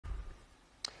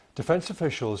Defense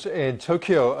officials in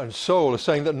Tokyo and Seoul are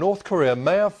saying that North Korea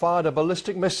may have fired a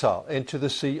ballistic missile into the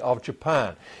Sea of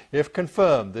Japan. If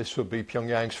confirmed, this would be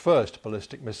Pyongyang's first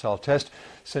ballistic missile test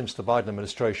since the Biden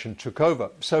administration took over.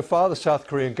 So far, the South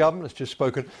Korean government has just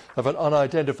spoken of an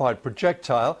unidentified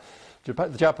projectile. The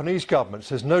Japanese government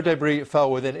says no debris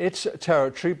fell within its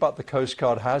territory, but the Coast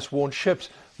Guard has warned ships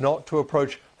not to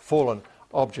approach fallen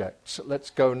objects.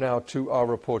 Let's go now to our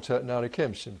reporter Naomi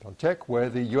Kim, Sinpyeontaek, where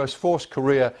the U.S. Force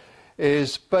Korea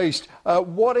is based.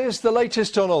 What is the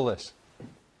latest on all this?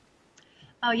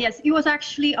 Oh, yes, it was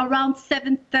actually around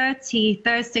 7:30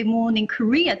 Thursday morning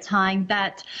Korea time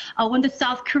that when the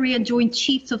South Korean Joint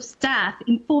Chiefs of Staff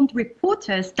informed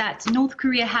reporters that North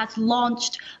Korea has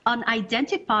launched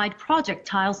unidentified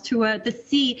projectiles toward the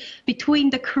sea between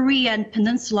the Korean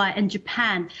peninsula and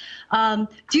Japan.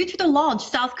 Due to the launch,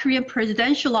 South Korean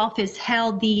Presidential Office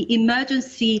held the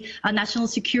Emergency National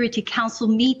Security Council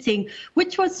meeting,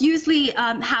 which was usually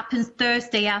happens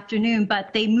Thursday afternoon,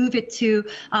 but they moved it to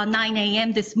 9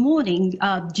 a.m. this morning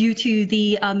due to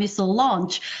the missile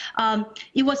launch.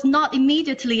 It was not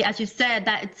immediately, as you said,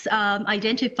 that it's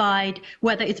identified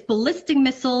whether it's ballistic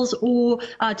missiles or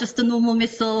just a normal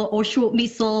missile or short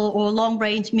missile or long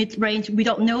range, mid range. We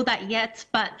don't know that yet,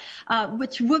 but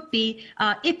which would be,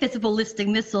 if it's a ballistic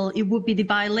missile, it would be the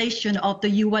violation of the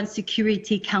UN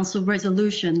Security Council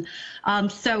resolution.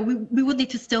 So we would need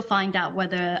to still find out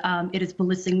whether it is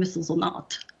ballistic missiles or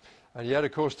not. And yet,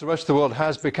 of course, the rest of the world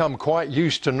has become quite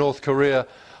used to North Korea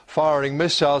firing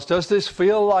missiles. Does this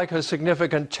feel like a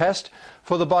significant test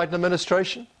for the Biden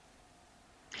administration?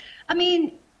 I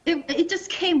mean, it just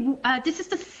came, this is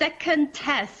the second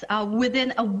test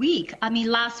within a week. I mean,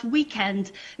 last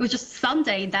weekend, it was just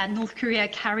Sunday that North Korea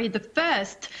carried the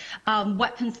first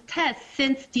weapons test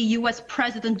since the U.S.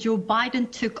 President Joe Biden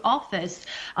took office,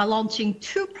 launching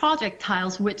 2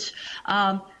 projectiles, which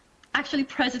actually,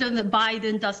 President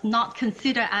Biden does not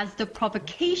consider as the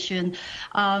provocation.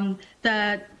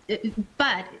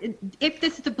 But if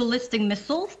this is the ballistic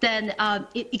missiles, then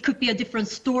it could be a different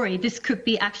story. This could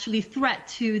be actually a threat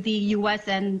to the U.S.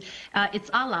 and its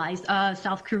allies,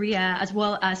 South Korea, as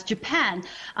well as Japan.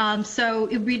 So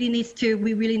we really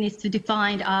need to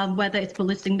define whether it's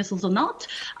ballistic missiles or not.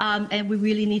 And we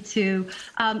really need to,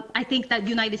 I think that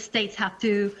United States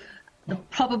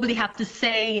probably have to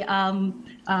say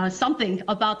something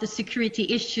about the security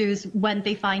issues when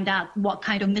they find out what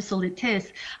kind of missile it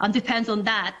is. Depends on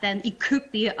that, then it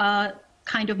could be a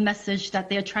kind of message that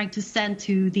they're trying to send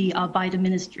to the Biden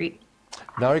ministry.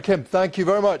 Naomi Kim, thank you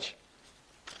very much.